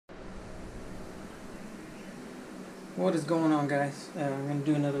What is going on, guys? I'm going to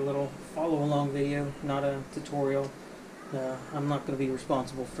do another little follow-along video, not a tutorial. I'm not going to be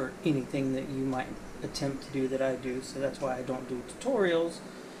responsible for anything that you might attempt to do that I do, so that's why I don't do tutorials.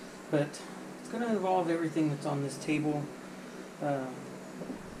 But it's going to involve everything that's on this table and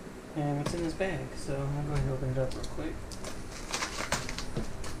what's in this bag. So I'm going to go ahead and open it up real quick.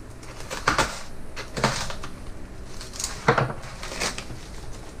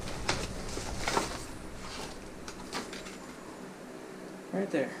 Right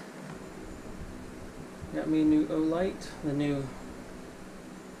there. Got me a new Olight, the new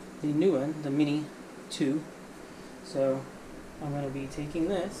one, the Mini 2. So I'm going to be taking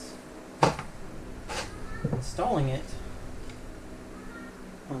this, installing it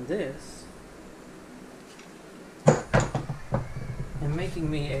on this, and making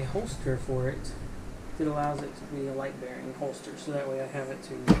me a holster for it that allows it to be a light bearing holster. So that way I have it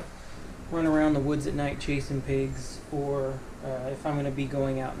to run around the woods at night chasing pigs, or if I'm going to be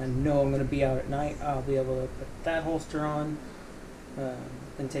going out and I know I'm going to be out at night, I'll be able to put that holster on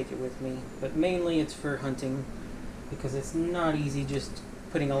and take it with me. But mainly it's for hunting, because it's not easy just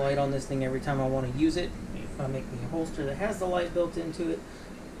putting a light on this thing every time I want to use it. If I make me a holster that has the light built into it,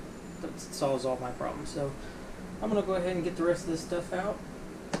 that solves all my problems. So I'm going to go ahead and get the rest of this stuff out,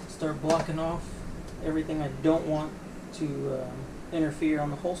 start blocking off everything I don't want to interfere on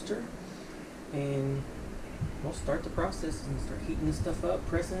the holster, and we'll start the process and start heating this stuff up,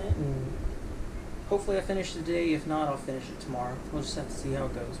 pressing it, and hopefully I finish today. If not, I'll finish it tomorrow. We'll just have to see how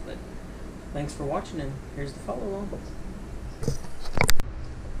it goes. But thanks for watching, and here's the follow-along.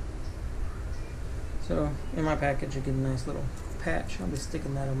 So in my package I get a nice little patch. I'll be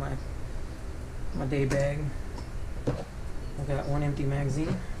sticking that on my day bag. I've got one empty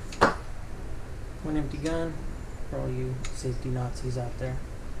magazine, one empty gun for all you safety Nazis out there.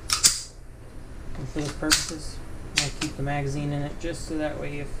 And for those purposes, I keep the magazine in it just so that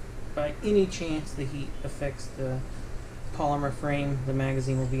way if by any chance the heat affects the polymer frame, the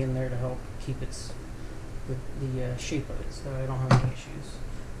magazine will be in there to help keep the shape of it, so I don't have any issues.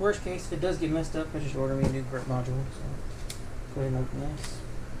 Worst case, if it does get messed up, I just order me a new grip module. So go ahead and open this.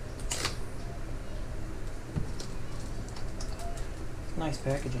 Nice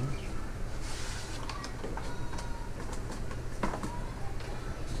packaging.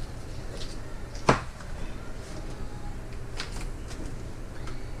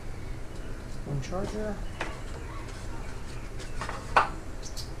 One charger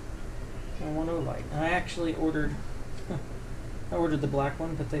and one Olight. I actually ordered the black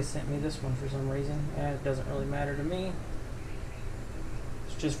one, but they sent me this one for some reason, and it doesn't really matter to me.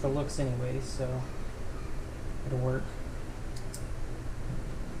 It's just for looks anyways, so it'll work.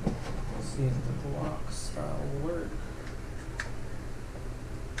 Let's see if the block style will work.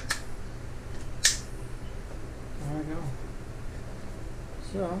 There we go.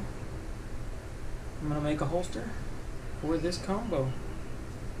 So I'm going to make a holster for this combo.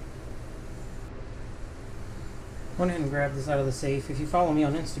 I went ahead and grabbed this out of the safe. If you follow me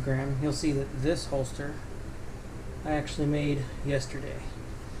on Instagram, you'll see that this holster I actually made yesterday.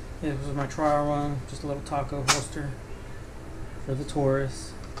 It was my trial run, just a little taco holster for the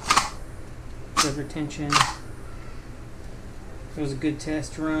Taurus. Good retention. It was a good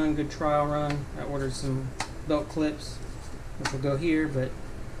test run, good trial run. I ordered some belt clips, which will go here, but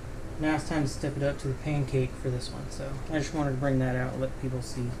now it's time to step it up to the pancake for this one. So I just wanted to bring that out and let people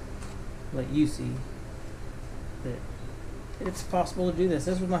see, let you see that it's possible to do this.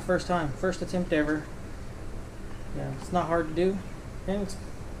 This was my first attempt ever. Yeah, it's not hard to do, and as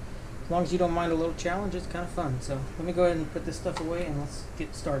long as you don't mind a little challenge, it's kind of fun. So let me go ahead and put this stuff away and let's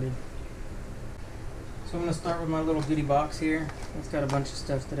get started. So I'm going to start with my little goodie box here. It's got a bunch of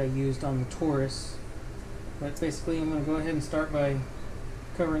stuff that I used on the Taurus, but basically I'm going to go ahead and start by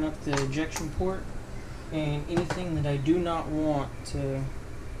covering up the ejection port and anything that I do not want to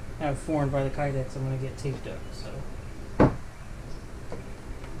have formed by the Kydex. I'm going to get taped up. So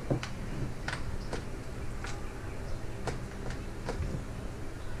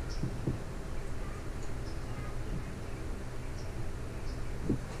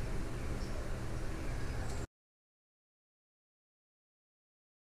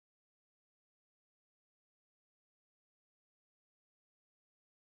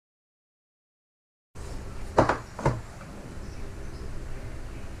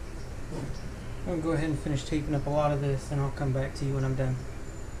I'm going to go ahead and finish taping up a lot of this, and I'll come back to you when I'm done.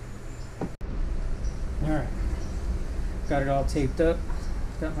 Alright, got it all taped up,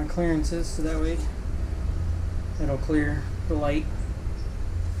 got my clearances so that way it'll clear the light.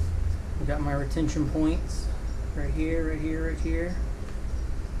 I got my retention points right here, right here, right here.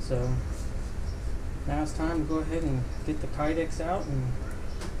 So Now it's time to go ahead and get the Kydex out and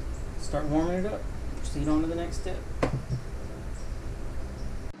start warming it up. Proceed on to the next step.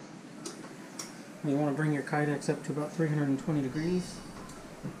 You want to bring your Kydex up to about 320 degrees.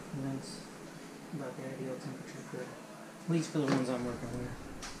 And that's about the ideal temperature for it. At least for the ones I'm working with.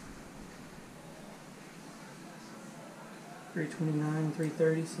 329,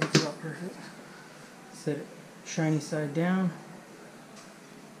 330 seems about perfect. Set it shiny side down.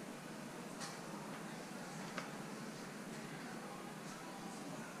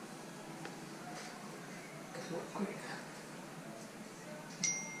 Real quick.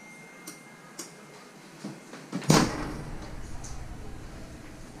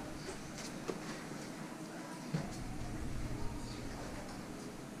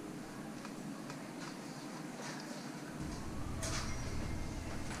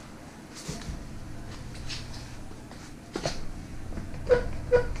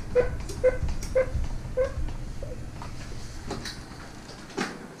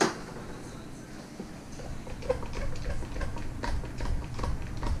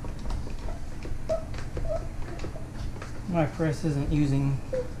 My press isn't using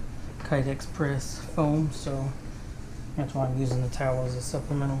Kydex press foam, so that's why I'm using the towel as a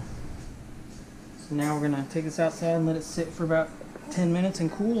supplemental. So now we're going to take this outside and let it sit for about 10 minutes and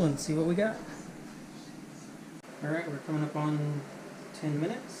cool and see what we got. Alright, we're coming up on 10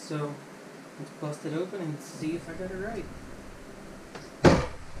 minutes, so let's bust it open and see if I got it right.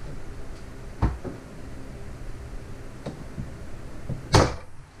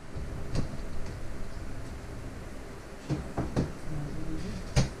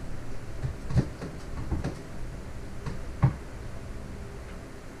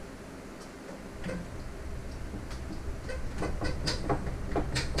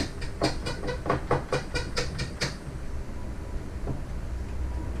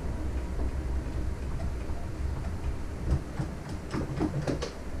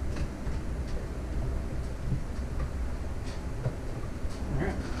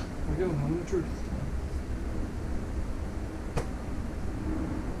 Moment of truth.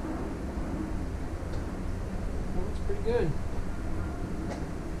 That looks pretty good.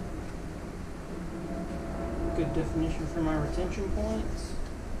 Good definition for my retention points.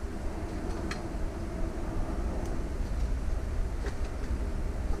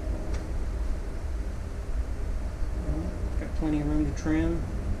 Got plenty of room to trim.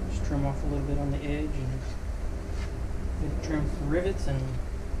 Just trim off a little bit on the edge and then trim some rivets, and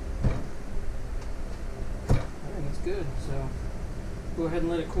it's good. So go ahead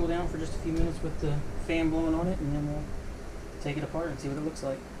and let it cool down for just a few minutes with the fan blowing on it, and then we'll take it apart and see what it looks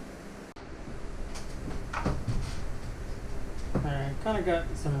like. Alright, kind of got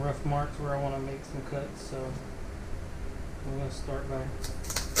some rough marks where I want to make some cuts, so I'm going to start by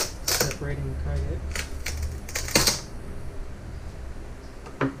separating the Kydex.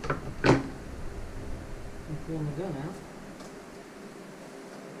 And pulling the gun out.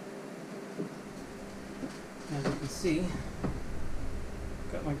 As you can see,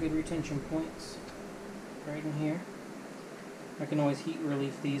 got my good retention points right in here. I can always heat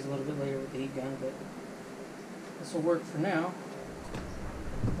relief these a little bit later with the heat gun, but this will work for now.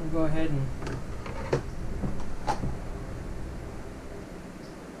 I'll go ahead and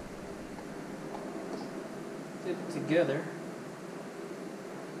dip it together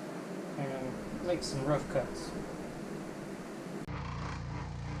and make some rough cuts.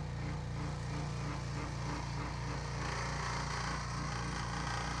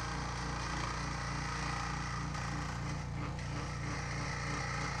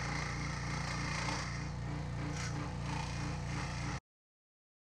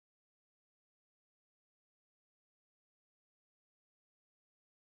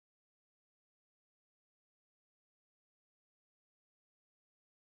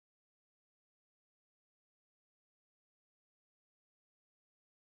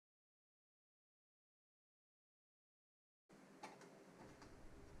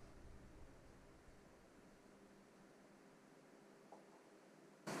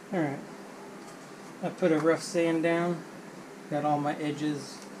 Alright, I put a rough sand down, got all my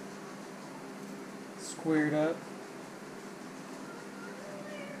edges squared up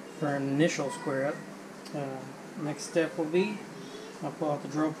for an initial square up. Next step will be I'll pull out the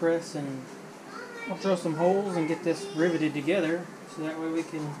drill press and I'll drill some holes and get this riveted together so that way we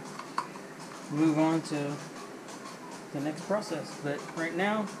can move on to the next process. But right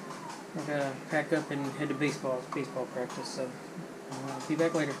now we're going to pack up and head to baseball practice, so I'll be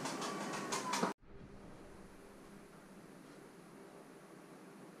back later.